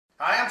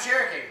Hi, I'm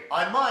Cherokee.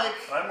 I'm Mike.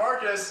 I'm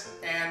Marcus.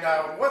 And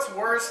what's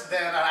worse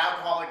than an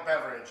alcoholic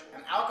beverage?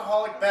 An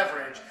alcoholic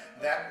beverage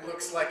that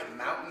looks like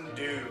Mountain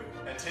Dew.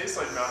 And tastes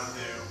like Mountain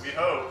Dew, we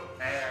hope.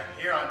 And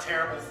here on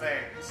Terrible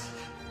Things.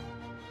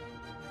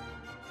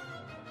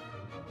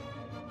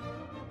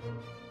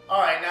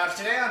 Alright, now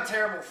today on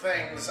Terrible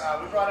Things,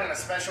 we brought in a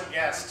special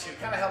guest to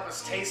kind of help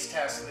us taste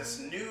test this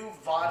new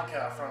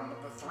vodka from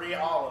the Three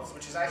Olives,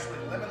 which is actually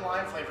lemon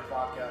lime flavored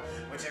vodka,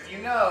 which if you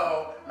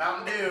know,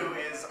 Mountain Dew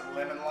is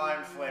lemon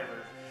lime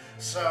flavored.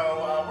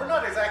 So we're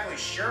not exactly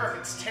sure if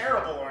it's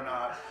terrible or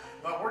not,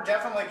 but we're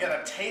definitely going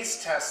to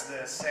taste test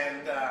this,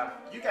 and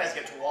you guys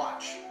get to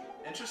watch.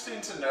 Interesting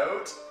to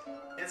note,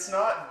 it's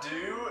not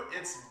Dew,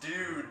 it's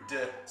Dude.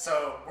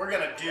 So we're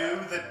going to do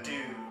the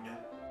Dude.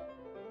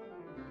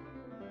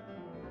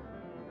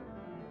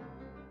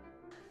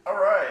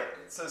 Alright,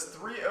 it says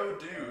 3-0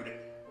 Dude,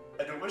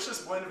 a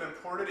delicious blend of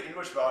imported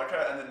English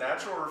vodka and the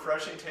natural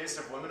refreshing taste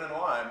of lemon and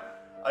lime.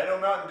 I know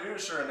Mountain Dew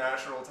is sure a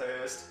natural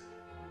taste.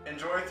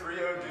 Enjoy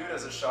 3-0 Dude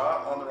as a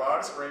shot, on the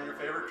rocks, or in your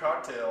favorite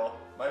cocktail.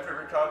 My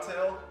favorite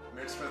cocktail,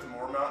 mixed with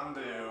more Mountain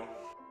Dew.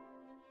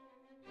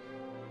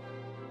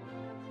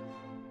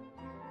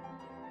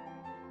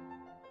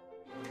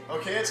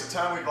 Okay, it's the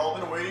time we've all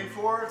been waiting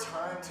for.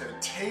 Time to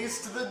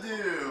taste the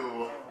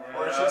Dew.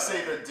 Or I should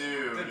say the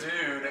Dude. The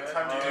Dude.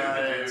 Time to do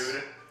the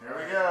Dude. Here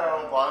we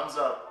go. Bottoms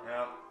up.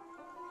 Yeah.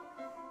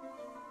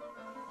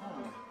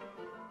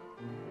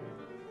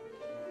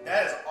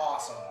 That is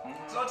awesome.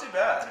 It's not too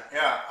bad.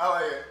 Yeah, I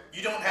like it.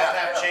 You don't have to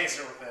have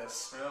chaser with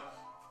this. Yeah.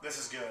 This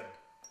is good.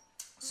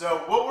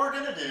 So what we're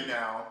gonna do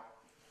now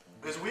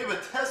is we have a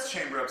test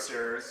chamber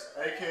upstairs,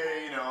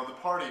 aka, the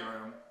party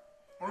room.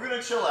 We're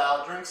gonna chill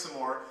out, drink some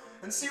more,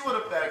 and see what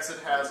effects it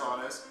has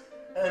on us.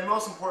 And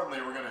most importantly,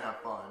 we're gonna have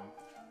fun.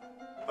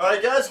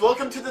 Alright guys,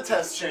 welcome to the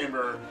test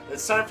chamber.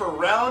 It's time for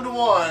round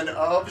one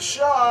of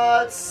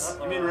shots.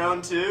 You mean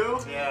round two?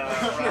 Yeah,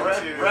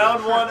 round two.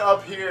 Round one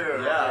up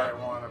here. Yeah.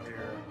 Okay, one up here.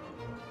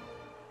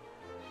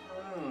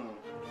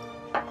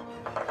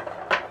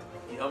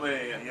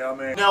 Yummy,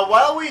 yummy. Now,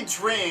 while we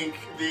drink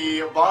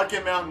the vodka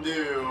Mountain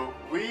Dew,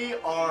 we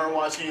are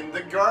watching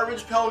the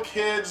Garbage Pail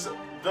Kids,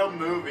 the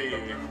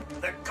movie.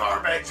 The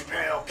Garbage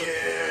Pail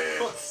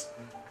Kids.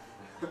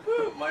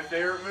 My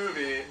favorite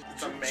movie.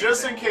 It's amazing.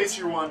 Just in case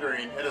you're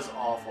wondering, it is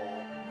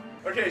awful.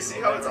 Okay, see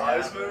how its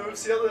eyes move?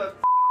 See how the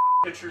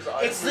picture's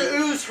eyes It's move? the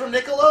ooze from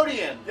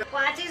Nickelodeon.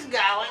 What is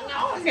going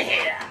on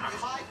here?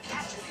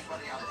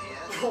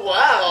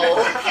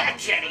 Wow.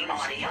 Catch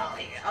anybody out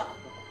here?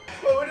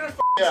 Well, look at her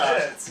Yeah.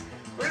 tits.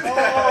 Look at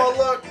that. Oh,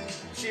 look.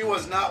 She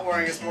was not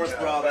wearing a sports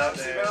bra that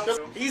day.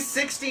 He's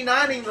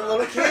 69ing the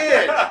little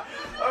kid.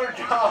 Oh,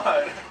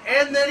 God.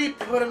 And then he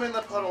put him in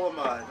the puddle of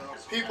mud.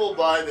 People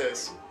buy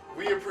this.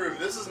 We approve.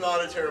 This is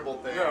not a terrible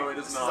thing. No, it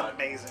is This not. is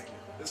amazing.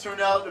 This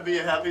turned out to be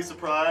a happy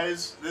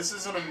surprise. This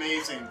is an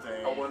amazing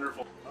thing. Oh,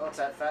 wonderful. Oh, it's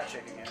that fat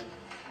chick again.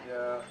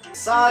 Yeah.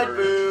 Side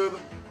Super. boob.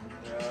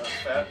 Yeah,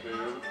 fat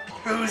boob.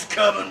 Who's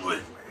coming with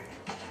me?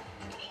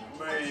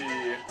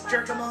 Me.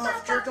 Jerk him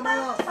off, jerk him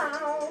off.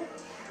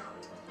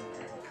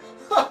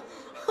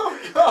 Oh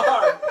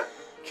God!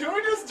 Can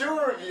we just do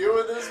a review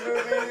of this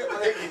movie?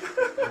 Like,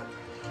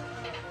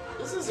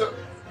 this is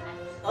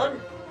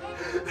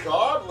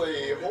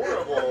ungodly,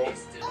 horrible.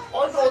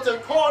 I got a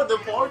car in the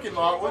parking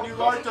lot. Would you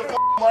like to f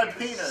my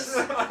penis?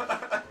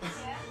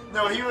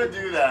 No, he would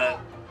do that.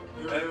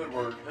 That would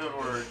work. It would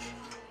work.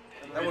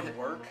 That wouldn't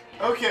work.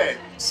 Okay,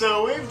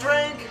 so we've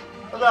drank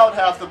about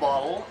half the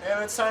bottle,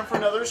 and it's time for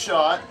another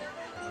shot.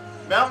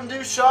 Mountain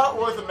Dew shot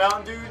with a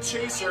Mountain Dew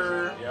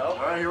chaser. Yep. All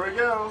right, here we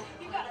go.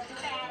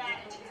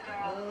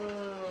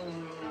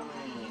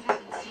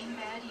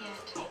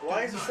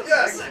 Why is it so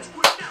Yes!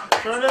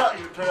 Turn it up.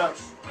 Turn it up.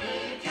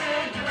 We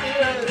can do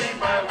anything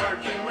by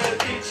working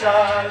with each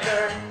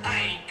other.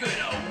 I ain't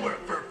gonna work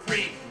for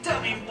free.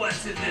 Tell me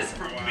what's in this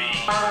for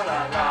me.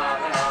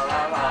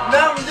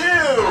 Mountain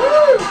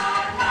Dew!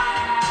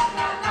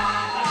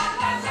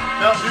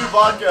 Mountain Dew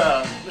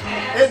vodka.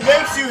 It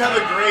makes you have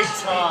a great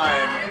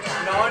time.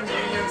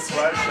 Non-union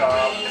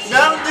sweatshop.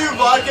 Mountain Dew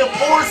vodka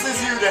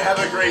forces you to have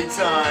a great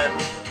time.